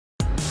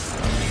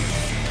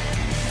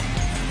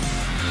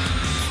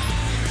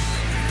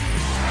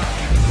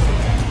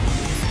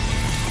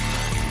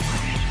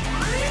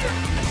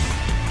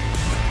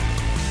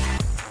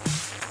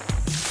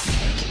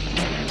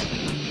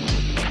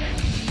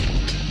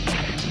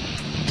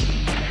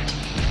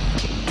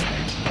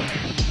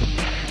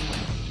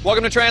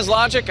Welcome to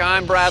TRANSLOGIC.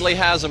 I'm Bradley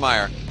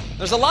Hasemeyer.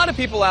 There's a lot of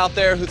people out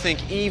there who think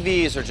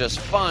EVs are just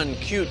fun,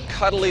 cute,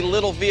 cuddly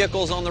little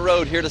vehicles on the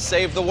road here to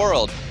save the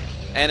world.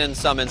 And in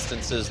some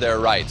instances, they're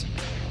right.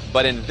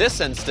 But in this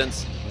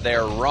instance,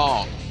 they're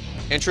wrong.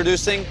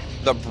 Introducing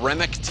the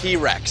Bremach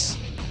T-Rex.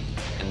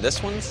 And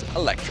this one's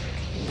electric.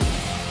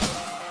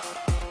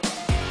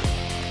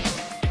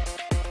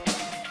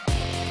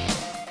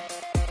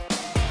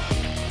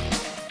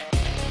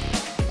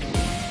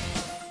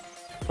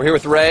 We're here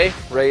with Ray.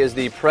 Ray is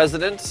the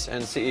president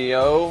and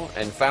CEO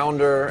and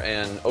founder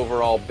and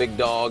overall big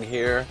dog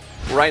here.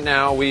 Right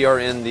now we are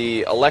in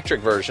the electric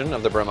version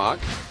of the Bremach,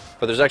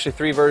 but there's actually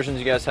three versions.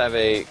 You guys have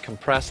a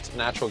compressed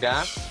natural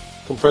gas.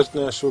 Compressed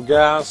natural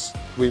gas.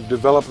 We've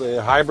developed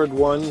a hybrid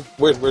one,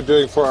 which we're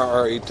doing for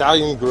our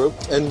Italian group.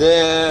 And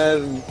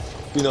then,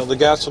 the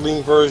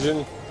gasoline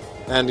version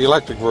and the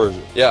electric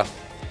version. Yeah.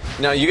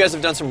 Now, you guys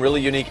have done some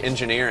really unique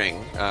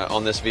engineering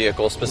on this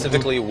vehicle,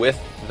 specifically with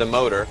the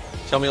motor.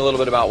 Tell me a little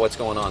bit about what's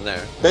going on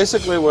there.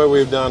 Basically what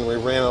we've done, we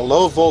ran a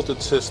low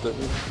voltage system.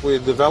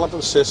 We've developed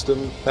a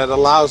system that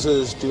allows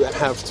us to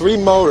have three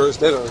motors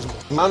that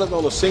are mounted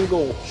on a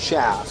single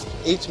shaft.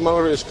 Each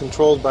motor is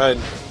controlled by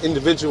an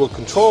individual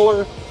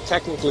controller,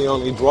 technically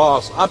only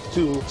draws up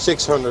to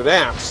 600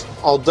 amps.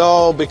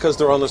 Although, because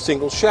they're on a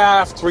single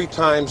shaft, 3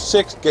 times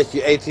 6 get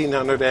you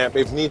 1800 amp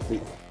if need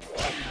be.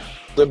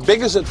 The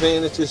biggest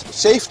advantage is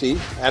safety.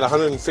 At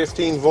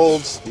 115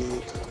 volts,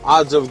 the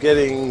odds of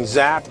getting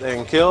zapped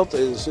and killed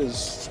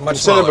is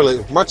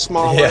considerably much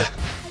smaller. Yeah.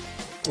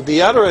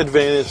 The other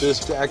advantage is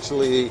to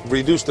actually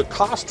reduce the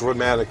cost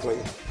dramatically.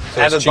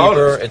 So it's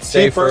cheaper, it's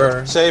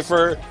safer.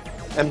 Safer,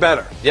 and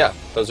better. Yeah,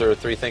 those are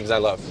three things I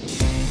love.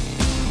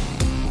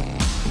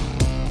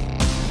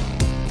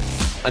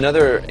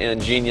 Another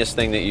ingenious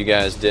thing that you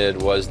guys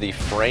did was the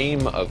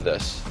frame of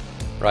this.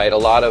 Right, a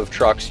lot of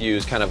trucks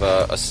use kind of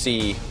a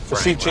C frame, a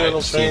C-channel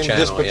right? frame. In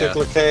this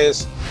particular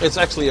case, it's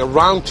actually a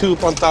round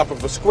tube on top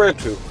of a square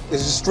tube.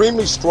 It's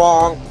extremely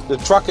strong. The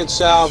truck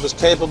itself is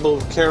capable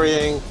of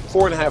carrying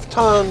 4.5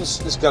 tons.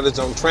 It's got its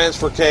own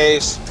transfer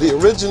case. The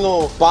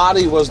original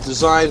body was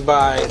designed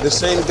by the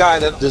same guy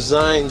that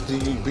designed the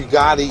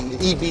Bugatti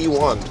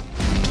EB1.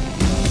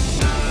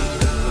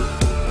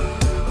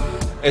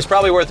 It's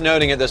probably worth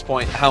noting at this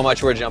point how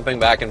much we're jumping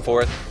back and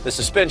forth. The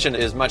suspension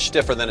is much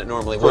stiffer than it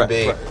normally would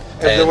be. Right.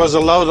 If there was a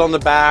load on the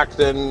back,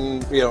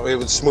 then it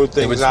would smooth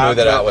things out. It would smooth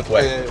it out with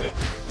weight.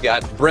 You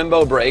got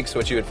Brembo brakes,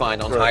 which you would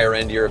find on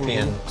higher-end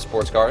European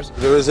sports cars.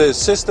 There is a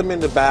system in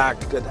the back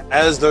that,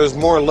 as there's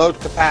more load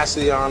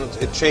capacity on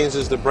it, it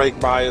changes the brake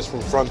bias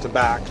from front to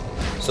back.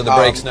 So the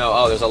brakes know,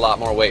 oh, there's a lot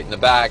more weight in the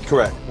back.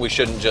 Correct. We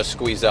shouldn't just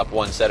squeeze up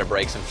one set of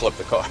brakes and flip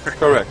the car.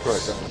 Correct.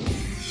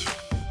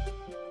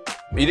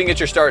 You didn't get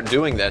your start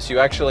doing this. You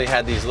actually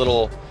had these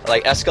little,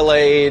 like,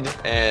 Escalade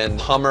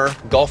and Hummer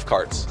golf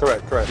carts.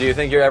 Correct. Do you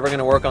think you're ever going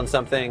to work on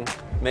something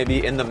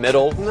maybe in the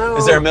middle? No.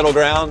 Is there a middle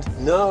ground?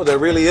 No, there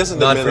really isn't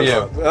a middle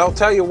ground. For you. I'll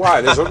tell you why.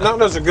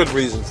 There's a good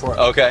reason for it.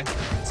 Okay.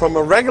 From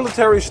a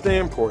regulatory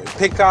standpoint,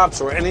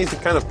 pickups or any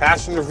kind of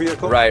passenger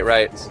vehicle.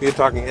 Right. You're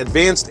talking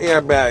advanced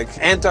airbag,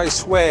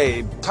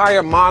 anti-sway,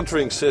 tire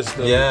monitoring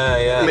system.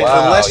 Yeah. I mean,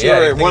 unless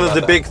you're one of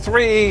the big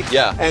three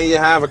and you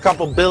have a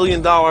couple $1 billion,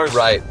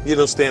 you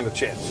don't stand a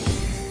chance.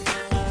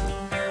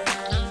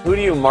 Who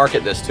do you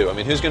market this to? I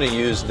mean, who's going to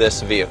use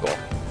this vehicle?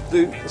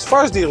 As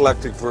far as the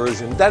electric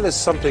version, that is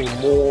something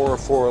more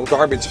for a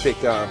garbage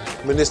pickup,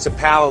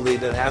 municipality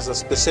that has a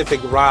specific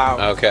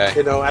route. Okay.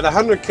 At a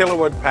 100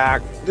 kilowatt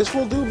pack, this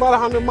will do about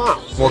 100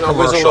 miles. More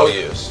commercial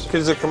use.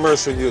 Because it's a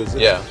commercial use.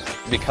 Yeah.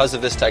 Because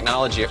of this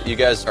technology, you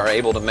guys are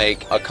able to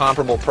make a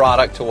comparable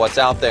product to what's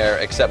out there,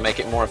 except make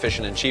it more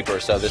efficient and cheaper.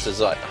 So this is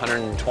like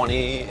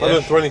 $120,000.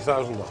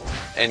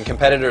 $120,000. And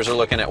competitors are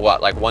looking at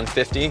what, like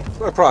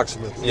 $150,000?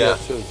 Approximately. Yeah.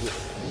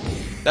 Yes.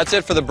 That's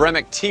it for the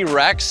Bremach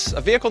T-Rex,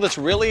 a vehicle that's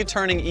really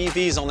turning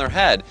EVs on their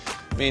head.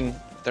 I mean,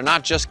 they're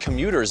not just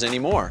commuters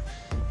anymore.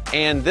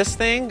 And this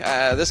thing,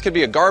 this could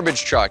be a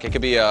garbage truck. It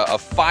could be a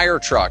fire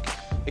truck.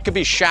 It could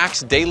be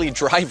Shaq's daily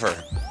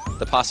driver.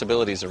 The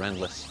possibilities are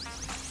endless.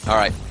 All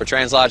right, for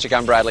TRANSLOGIC,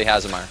 I'm Bradley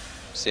Hasemeyer.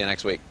 See you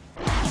next week.